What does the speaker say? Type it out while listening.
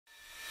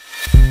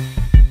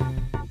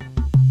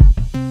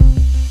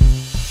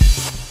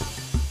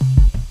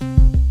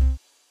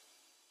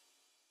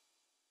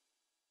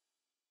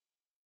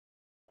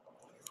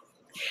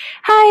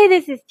Hey,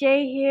 this is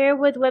Jay here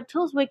with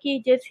WebTools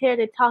Wiki, just here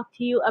to talk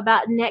to you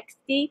about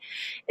Nexty.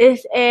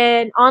 It's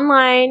an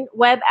online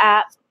web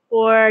app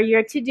for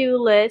your to-do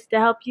list to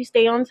help you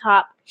stay on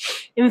top.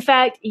 In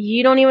fact,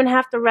 you don't even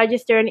have to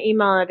register an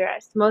email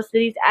address. Most of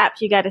these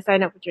apps, you got to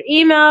sign up with your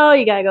email.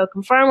 You got to go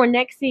confirm we're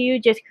next to you.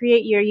 Just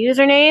create your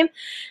username,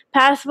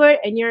 password,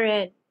 and you're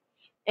in.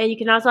 And you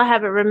can also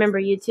have it remember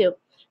you too.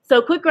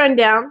 So quick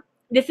rundown.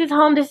 This is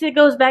home. This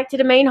goes back to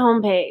the main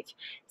home page.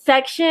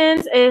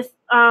 Sections is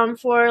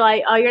for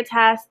like all your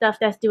tasks, stuff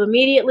that's due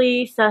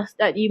immediately, stuff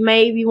that you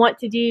maybe want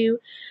to do,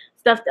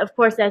 stuff, of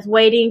course, that's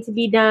waiting to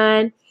be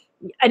done,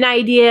 an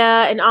idea,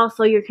 and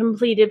also your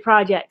completed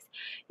projects.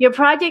 Your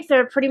projects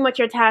are pretty much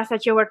your tasks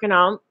that you're working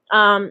on.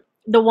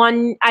 The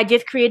one I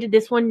just created,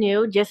 this one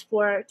new, just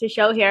to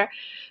show here.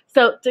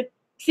 So to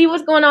see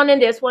what's going on in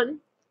this one,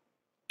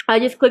 I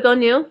just click on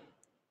new.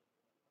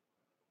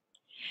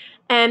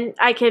 And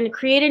I can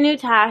create a new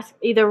task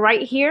either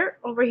right here,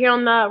 over here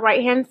on the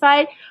right hand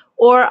side,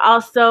 or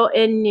also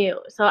in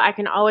new. So I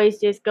can always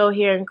just go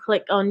here and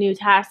click on new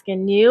task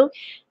and new.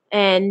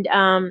 And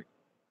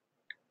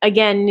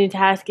again, new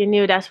task and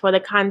new, that's for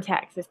the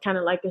contacts. It's kind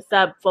of like a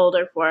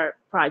subfolder for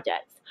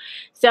projects.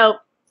 So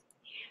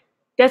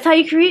that's how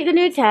you create the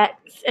new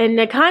text. And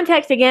the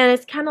context, again,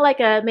 is kind of like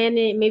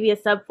maybe a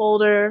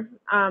subfolder.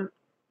 And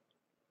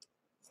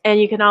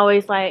you can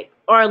always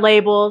or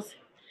labels,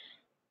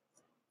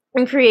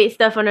 and create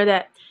stuff under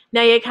that.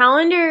 Now your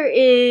calendar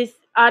is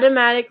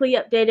automatically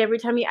updated every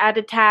time you add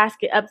a task.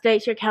 It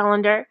updates your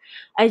calendar.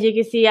 As you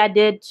can see, I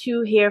did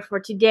 2 here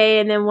for today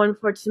and then 1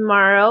 for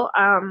tomorrow.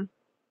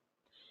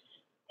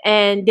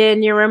 And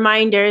then your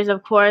reminders,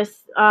 of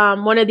course,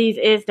 one of these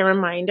is the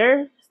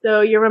reminder.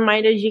 So your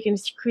reminders, you can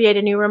create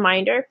a new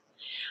reminder.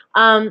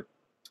 Now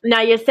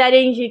your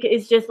settings,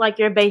 it's just like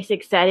your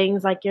basic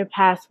settings, like your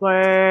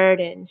password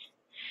and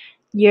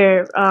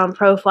your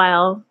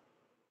profile.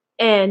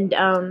 And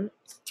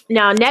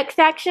now next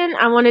action,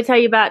 I want to tell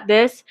you about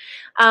this.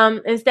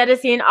 Instead of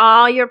seeing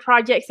all your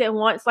projects at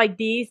once like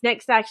these,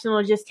 next action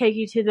will just take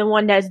you to the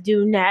one that's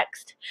due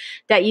next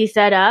that you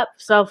set up.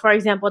 So for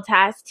example,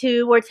 task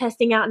 2, we're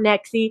testing out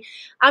Nexty.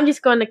 I'm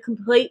just going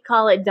to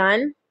call it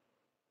done.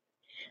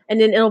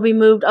 And then it'll be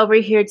moved over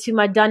here to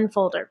my done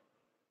folder.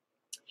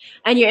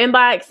 And your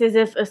inbox is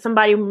if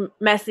somebody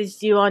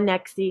messaged you on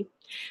Nexty.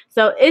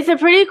 So it's a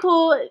pretty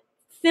cool,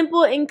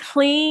 simple and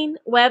clean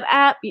web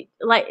app.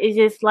 It's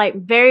just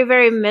very,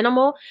 very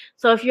minimal.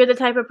 So if you're the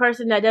type of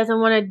person that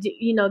doesn't want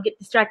to get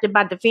distracted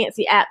by the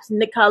fancy apps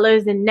and the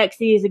colors, then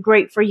Nexty is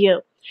great for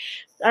you.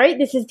 All right,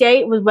 this is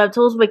Jay with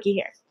WebTools Wiki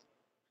here.